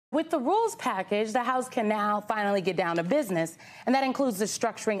With the rules package, the House can now finally get down to business, and that includes the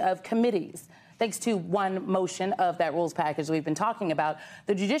structuring of committees. Thanks to one motion of that rules package we've been talking about,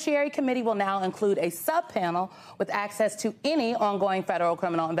 the Judiciary Committee will now include a sub-panel with access to any ongoing federal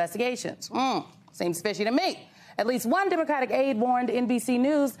criminal investigations. Seems fishy to me. At least one Democratic aide warned NBC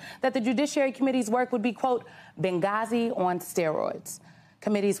News that the Judiciary Committee's work would be, quote, Benghazi on steroids.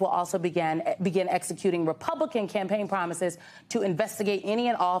 Committees will also begin executing Republican campaign promises to investigate any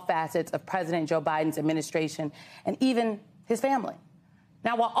and all facets of President Joe Biden's administration and even his family.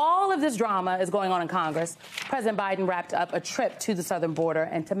 Now, while all of this drama is going on in Congress, President Biden wrapped up a trip to the southern border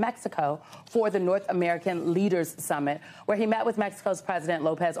and to Mexico for the North American Leaders Summit, where he met with Mexico's President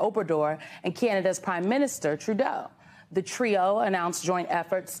Lopez Obrador and Canada's Prime Minister Trudeau. The trio announced joint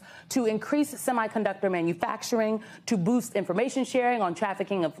efforts to increase semiconductor manufacturing, to boost information sharing on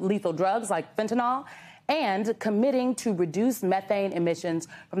trafficking of lethal drugs like fentanyl, and committing to reduce methane emissions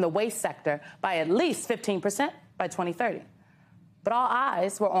from the waste sector by at least 15% by 2030. But all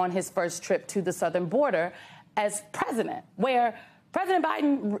eyes were on his first trip to the southern border as president, where President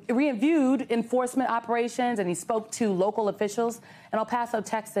Biden reviewed enforcement operations and he spoke to local officials in El Paso,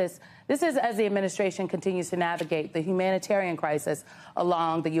 Texas. This is as the administration continues to navigate the humanitarian crisis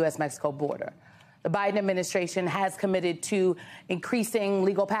along the U.S.-Mexico border. The Biden administration has committed to increasing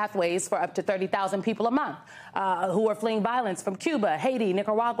legal pathways for up to 30,000 people a month who are fleeing violence from Cuba, Haiti,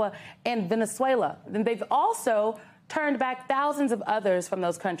 Nicaragua, and Venezuela. And they've also turned back thousands of others from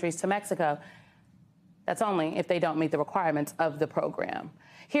those countries to Mexico. That's only if they don't meet the requirements of the program.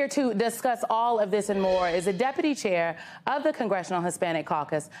 Here to discuss all of this and more is the deputy chair of the Congressional Hispanic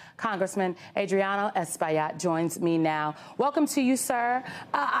Caucus, Congressman Adriano Espaillat, joins me now. Welcome to you, sir.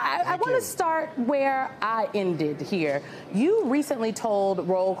 I want to start where I ended here. You recently told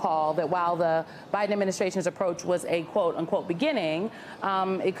Roll Call that while the Biden administration's approach was a quote-unquote beginning,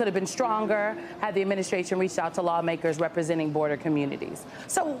 it could have been stronger had the administration reached out to lawmakers representing border communities.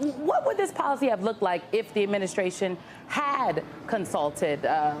 So what would this policy have looked like if the administration had consulted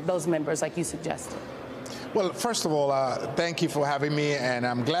those members like you suggested? Well, first of all, thank you for having me, and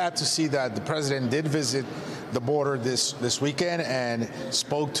I'm glad to see that the president did visit the border this weekend and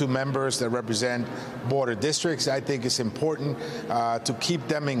spoke to members that represent border districts. I think it's important to keep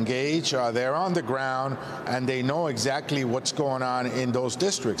them engaged. They're on the ground and they know exactly what's going on in those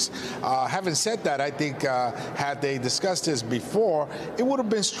districts. Having said that, I think had they discussed this before, it would have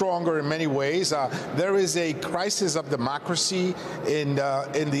been stronger in many ways. There is a crisis of democracy in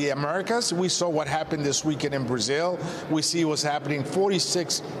the Americas. We saw what happened this weekend in Brazil. We see what's happening,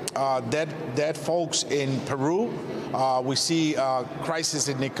 46 dead folks in Peru. We see crisis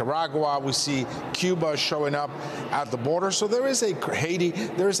in Nicaragua. We see Cuba showing up at the border. So there is a Haiti.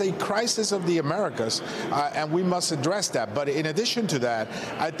 There is a crisis of the Americas, and we must address that. But in addition to that,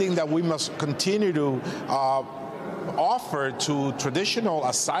 I think that we must continue to offer to traditional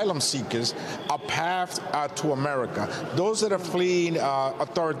asylum seekers a path to America. Those that are fleeing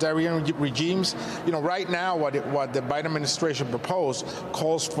authoritarian regimes, you know, right now what the Biden administration proposed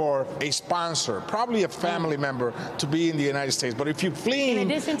calls for a sponsor, probably a family member, to be in the United States. But if you're fleeing in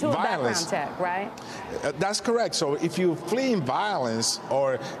addition to violence, a background check, right? That's correct. So if you're fleeing violence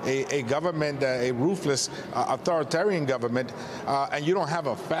or a government, a ruthless authoritarian government, and you don't have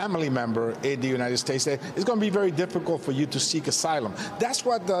a family member in the United States, it's going to be very difficult for you to seek asylum. That's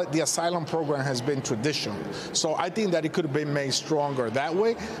what the asylum program has been traditionally. So I think that it could have been made stronger that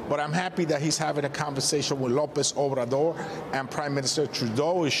way, but I'm happy that he's having a conversation with Lopez Obrador and Prime Minister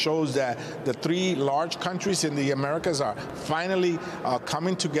Trudeau. It shows that the three large countries in the Americas are finally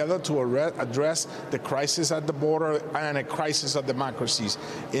coming together to address the crisis at the border and a crisis of democracies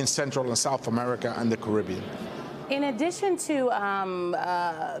in Central and South America and the Caribbean. In addition to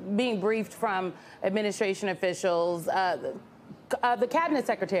being briefed from administration officials, the cabinet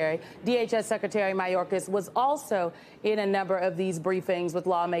secretary, DHS Secretary Mayorkas, was also in a number of these briefings with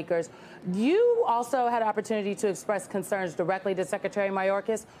lawmakers. You also had an opportunity to express concerns directly to Secretary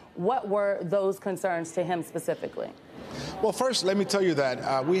Mayorkas. What were those concerns to him specifically? Well, first, let me tell you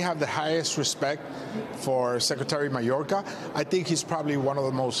that we have the highest respect for Secretary Mayorkas. I think he's probably one of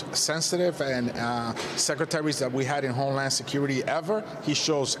the most sensitive and secretaries that we had in Homeland Security ever. He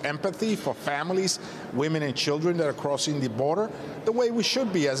shows empathy for families, women and children that are crossing the border, the way we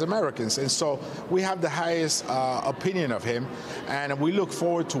should be as Americans. And so we have the highest opinion of him, and we look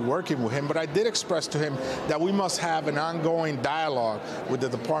forward to working with him. But I did express to him that we must have an ongoing dialogue with the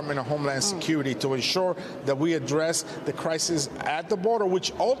Department of Homeland Security to ensure that we address the crisis at the border,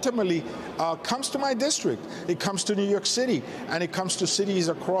 which ultimately comes to my district. It comes to New York City, and it comes to cities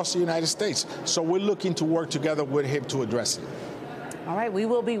across the United States. So we're looking to work together with him to address it. All right, we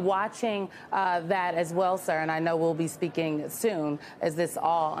will be watching that as well, sir, and I know we'll be speaking soon as this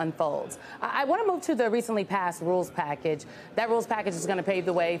all unfolds. I want to move to the recently passed rules package. That rules package is going to pave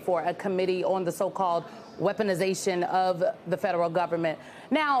the way for a committee on the so-called weaponization of the federal government.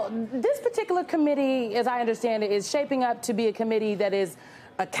 Now, this particular committee, as I understand it, is shaping up to be a committee that is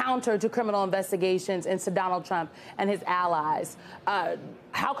a counter to criminal investigations into Donald Trump and his allies.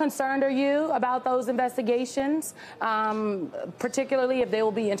 How concerned are you about those investigations, particularly if they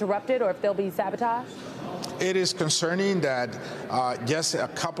will be interrupted or if they'll be sabotaged? It is concerning that just a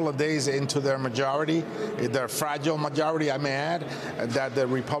couple of days into their majority, their fragile majority, I may add, that the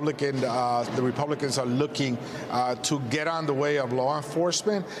Republicans are looking to get on the way of law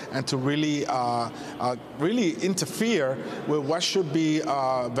enforcement and to really interfere with what should be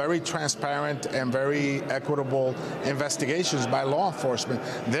very transparent and very equitable investigations by law enforcement.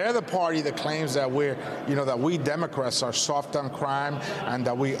 They're the party that claims that that we Democrats are soft on crime and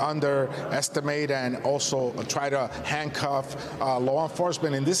that we underestimate and also try to handcuff law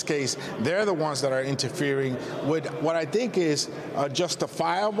enforcement. In this case, they're the ones that are interfering with what I think is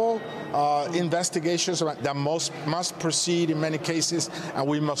justifiable investigations that must proceed in many cases, and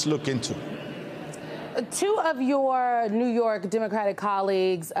we must look into. Two of your New York Democratic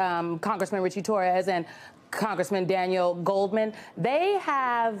colleagues, Congressman Richie Torres and Congressman Daniel Goldman, they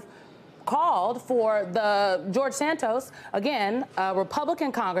have called for the George Santos, again, a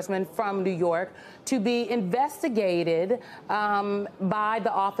Republican congressman from New York, to be investigated by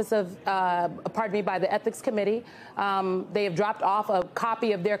the Office of, by the Ethics Committee. They have dropped off a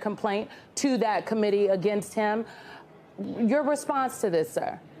copy of their complaint to that committee against him. Your response to this,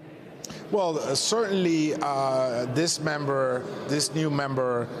 sir? Well, certainly this new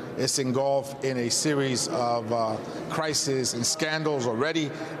member is engulfed in a series of crises and scandals already,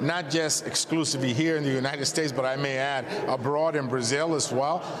 not just exclusively here in the United States, but I may add abroad in Brazil as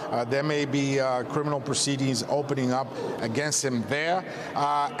well. There may be criminal proceedings opening up against him there.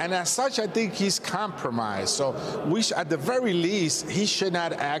 And as such, I think he's compromised. So at the very least, he should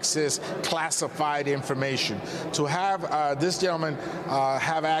not access classified information. To have this gentleman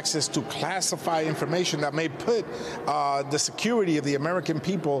have access to classified information that may put the security of the American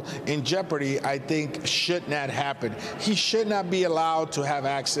people in jeopardy, I think should not happen. He should not be allowed to have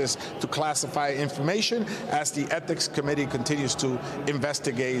access to classified information as the Ethics Committee continues to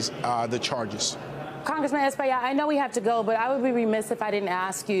investigate the charges. Congressman Espaillat, I know we have to go, but I would be remiss if I didn't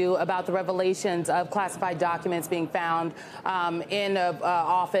ask you about the revelations of classified documents being found in the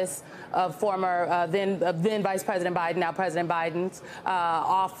office of former then Vice President Biden, now President Biden's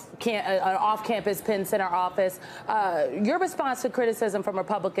off-campus Penn Center office. Your response to criticism from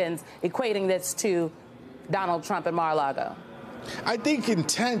Republicans equating this to Donald Trump and Mar-a-Lago? I think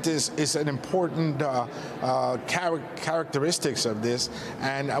intent is an important characteristics of this.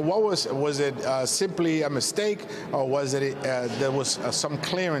 And what was it simply a mistake, or was it there was some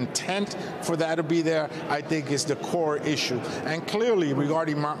clear intent for that to be there? I think is the core issue. And clearly,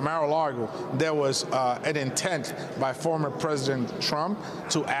 regarding Mar-a-Lago, there was an intent by former President Trump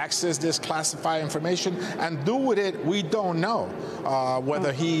to access this classified information and do with it. We don't know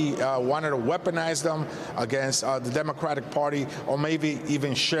whether he wanted to weaponize them against the Democratic Party, or maybe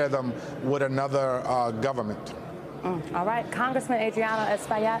even share them with another government. All right. Congressman Adriano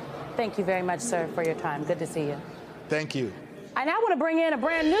Espaillat, thank you very much, sir, for your time. Good to see you. Thank you. I now want to bring in a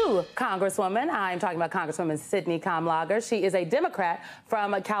brand new congresswoman. I'm talking about Congresswoman Sydney Kamlager. She is a Democrat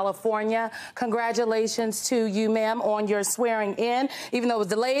from California. Congratulations to you, ma'am, on your swearing in. Even though it was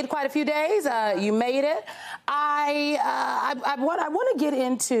delayed quite a few days, you made it. I want to get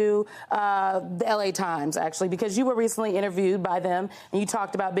into the LA Times, actually, because you were recently interviewed by them, and you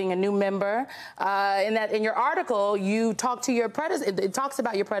talked about being a new member. In your article, you talked to your predecessor. It talks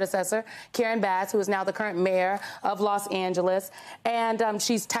about your predecessor, Karen Bass, who is now the current mayor of Los Angeles. And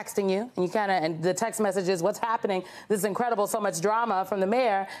she's texting you, and and the text message is, "What's happening? This is incredible. So much drama from the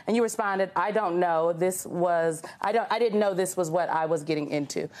mayor." And you responded, "I don't know. I didn't know this was what I was getting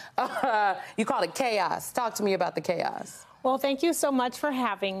into." You called it chaos. Talk to me about the chaos. Well, thank you so much for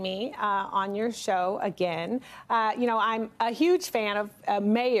having me on your show again. I'm a huge fan of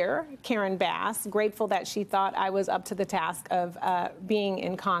Mayor Karen Bass, grateful that she thought I was up to the task of being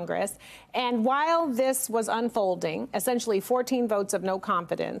in Congress. And while this was unfolding, essentially 14 votes of no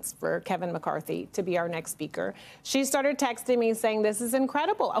confidence for Kevin McCarthy to be our next speaker, she started texting me saying, "This is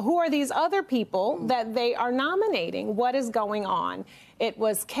incredible. Who are these other people that they are nominating? What is going on?" It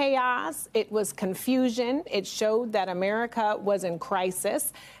was chaos. It was confusion. It showed that America was in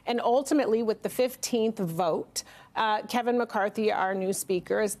crisis. And ultimately, with the 15th vote, Kevin McCarthy, our new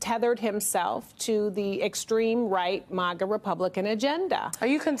speaker, has tethered himself to the extreme right MAGA Republican agenda. Are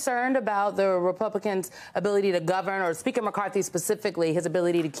you concerned about the Republicans' ability to govern, or Speaker McCarthy specifically, his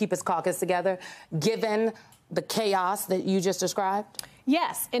ability to keep his caucus together, given the chaos that you just described?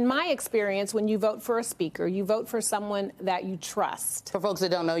 Yes. In my experience, when you vote for a speaker, you vote for someone that you trust. For folks that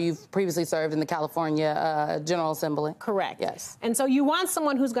don't know, you've previously served in the California General Assembly. Correct. Yes. And so you want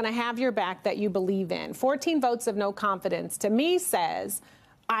someone who's going to have your back, that you believe in. 14 votes of no confidence, to me, says,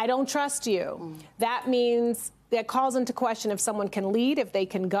 I don't trust you. That means that calls into question if someone can lead, if they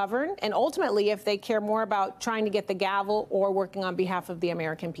can govern, and ultimately if they care more about trying to get the gavel or working on behalf of the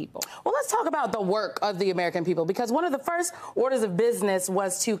American people. Well, let's talk about the work of the American people, because one of the first orders of business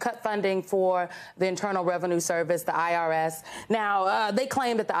was to cut funding for the Internal Revenue Service, the IRS. Now, they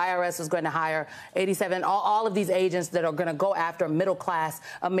claimed that the IRS was going to hire 87, all of these agents that are going to go after middle-class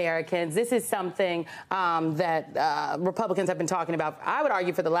Americans. This is something that Republicans have been talking about, I would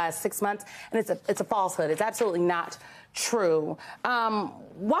argue, for the last 6 months, and it's a falsehood. It's absolutely not true.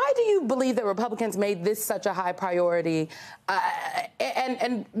 Why do you believe that Republicans made this such a high priority?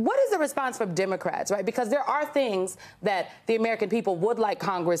 And what is the response from Democrats, right? Because there are things that the American people would like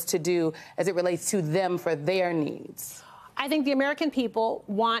Congress to do as it relates to them for their needs. I think the American people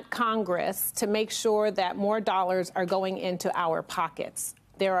want Congress to make sure that more dollars are going into our pockets.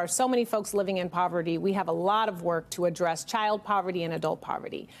 There are so many folks living in poverty. We have a lot of work to address child poverty and adult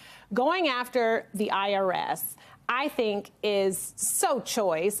poverty. Going after the IRS, I think, is so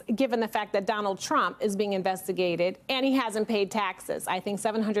choice, given the fact that Donald Trump is being investigated and he hasn't paid taxes. I think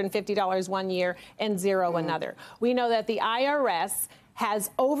 $750 one year and zero another. We know that the IRS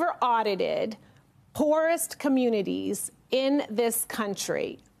has over-audited poorest communities in this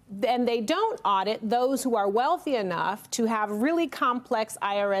country. And they don't audit those who are wealthy enough to have really complex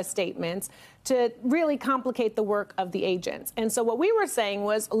IRS statements to really complicate the work of the agents. And so what we were saying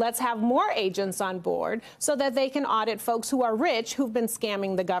was, let's have more agents on board so that they can audit folks who are rich who've been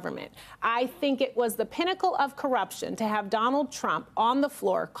scamming the government. I think it was the pinnacle of corruption to have Donald Trump on the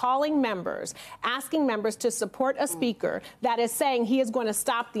floor calling members, asking members to support a speaker that is saying he is going to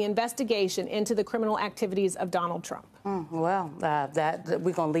stop the investigation into the criminal activities of Donald Trump. Well, that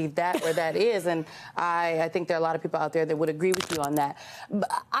we're going to leave that where that is, and I think there are a lot of people out there that would agree with you on that.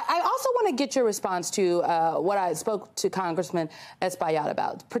 But I also want to get your response to what I spoke to Congressman Espaillat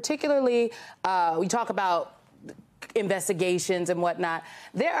about. Particularly, we talk about investigations and whatnot.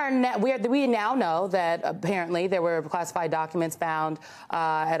 We now know that apparently there were classified documents found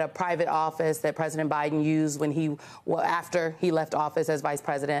at a private office that President Biden used when after he left office as vice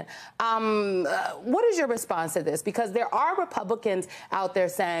president. What is your response to this? Because there are Republicans out there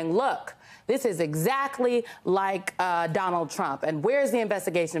saying, look, this is exactly like Donald Trump. And where's the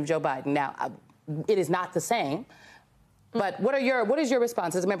investigation of Joe Biden? Now, it is not the same. But what is your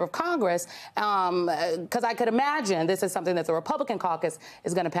response as a member of Congress? Because I could imagine this is something that the Republican caucus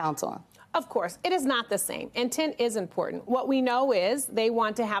is going to pounce on. Of course, it is not the same. Intent is important. What we know is they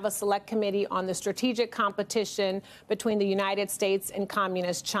want to have a select committee on the strategic competition between the United States and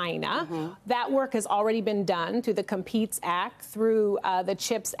Communist China. That work has already been done through the Competes Act, through the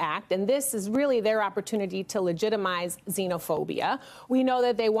CHIPS Act, and this is really their opportunity to legitimize xenophobia. We know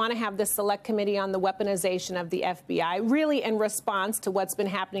that they want to have this select committee on the weaponization of the FBI, really in response to what's been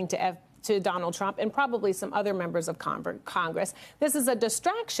happening to Donald Trump and probably some other members of Congress. This is a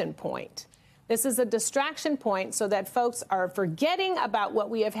distraction point. This is a distraction point so that folks are forgetting about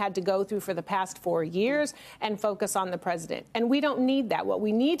what we have had to go through for the past 4 years and focus on the president. And we don't need that. What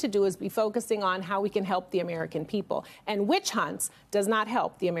we need to do is be focusing on how we can help the American people. And witch hunts does not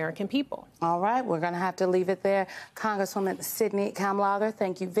help the American people. All right, we're going to have to leave it there. Congresswoman Sydney Kamlager,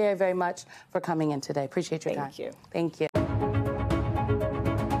 thank you very, very much for coming in today. Appreciate your time. Thank you. Thank you.